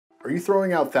Are you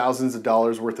throwing out thousands of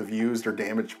dollars worth of used or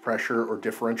damaged pressure or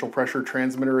differential pressure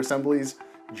transmitter assemblies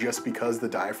just because the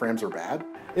diaphragms are bad?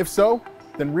 If so,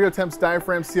 then Reotemp's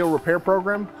diaphragm seal repair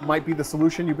program might be the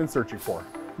solution you've been searching for.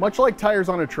 Much like tires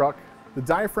on a truck, the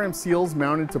diaphragm seals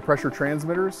mounted to pressure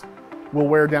transmitters will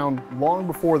wear down long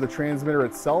before the transmitter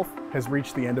itself has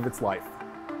reached the end of its life.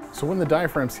 So when the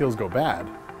diaphragm seals go bad,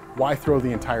 why throw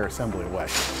the entire assembly away?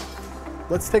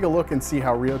 Let's take a look and see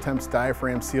how Reotemp's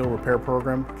diaphragm seal repair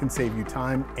program can save you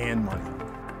time and money.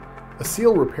 A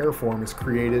seal repair form is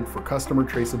created for customer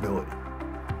traceability.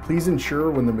 Please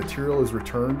ensure when the material is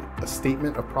returned, a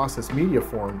statement of process media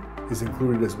form is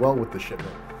included as well with the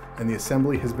shipment, and the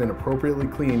assembly has been appropriately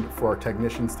cleaned for our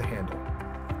technicians to handle.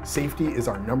 Safety is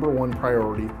our #1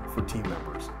 priority for team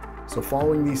members, so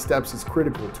following these steps is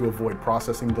critical to avoid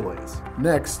processing delays.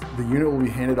 Next, the unit will be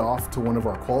handed off to one of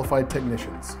our qualified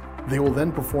technicians. They will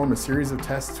then perform a series of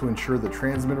tests to ensure the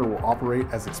transmitter will operate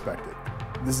as expected.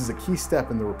 This is a key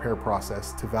step in the repair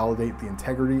process to validate the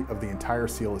integrity of the entire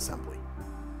seal assembly.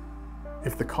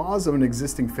 If the cause of an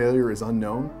existing failure is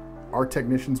unknown, our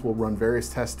technicians will run various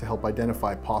tests to help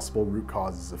identify possible root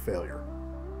causes of failure.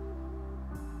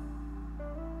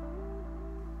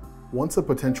 Once a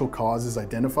potential cause is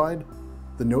identified,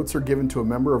 the notes are given to a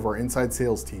member of our inside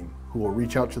sales team who will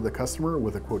reach out to the customer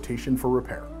with a quotation for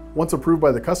repair. Once approved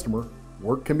by the customer,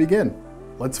 work can begin.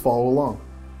 Let's follow along.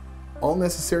 All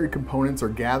necessary components are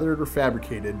gathered or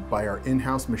fabricated by our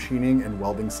in-house machining and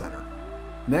welding center.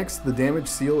 Next, the damaged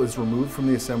seal is removed from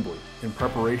the assembly in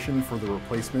preparation for the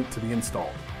replacement to be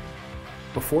installed.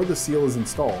 Before the seal is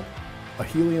installed, a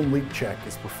helium leak check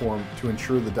is performed to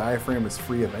ensure the diaphragm is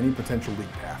free of any potential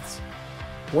leak paths.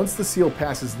 Once the seal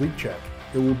passes leak check,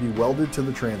 it will be welded to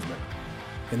the transmitter,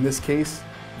 in this case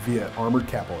via armored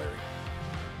capillary.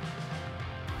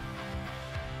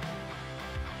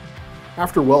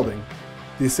 After welding,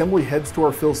 the assembly heads to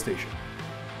our fill station.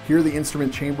 Here the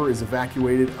instrument chamber is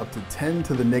evacuated up to 10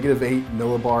 to the -8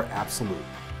 millibar absolute.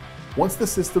 Once the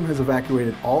system has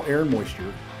evacuated all air and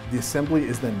moisture, the assembly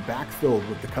is then backfilled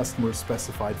with the customer's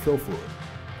specified fill fluid.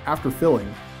 After filling,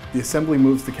 the assembly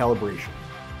moves to calibration.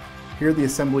 Here the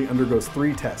assembly undergoes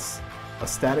 3 tests: a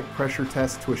static pressure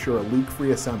test to assure a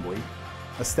leak-free assembly,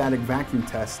 a static vacuum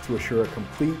test to assure a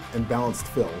complete and balanced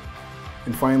fill,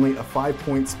 and finally a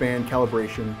 5-point span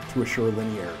calibration to assure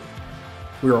linearity.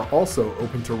 We are also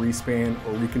open to respan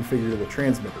or reconfigure the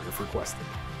transmitter if requested.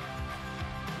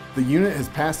 The unit has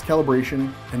passed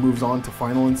calibration and moves on to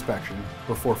final inspection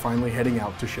before finally heading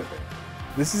out to shipping.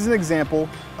 This is an example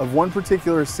of one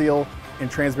particular seal and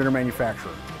transmitter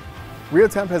manufacturer.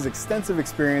 Reotemp has extensive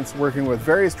experience working with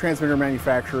various transmitter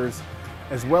manufacturers,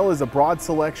 as well as a broad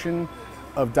selection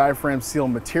of diaphragm seal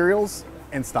materials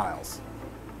and styles.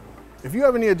 If you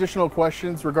have any additional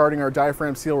questions regarding our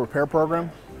diaphragm seal repair program,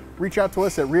 reach out to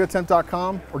us at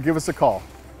reotemp.com or give us a call.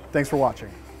 Thanks for watching.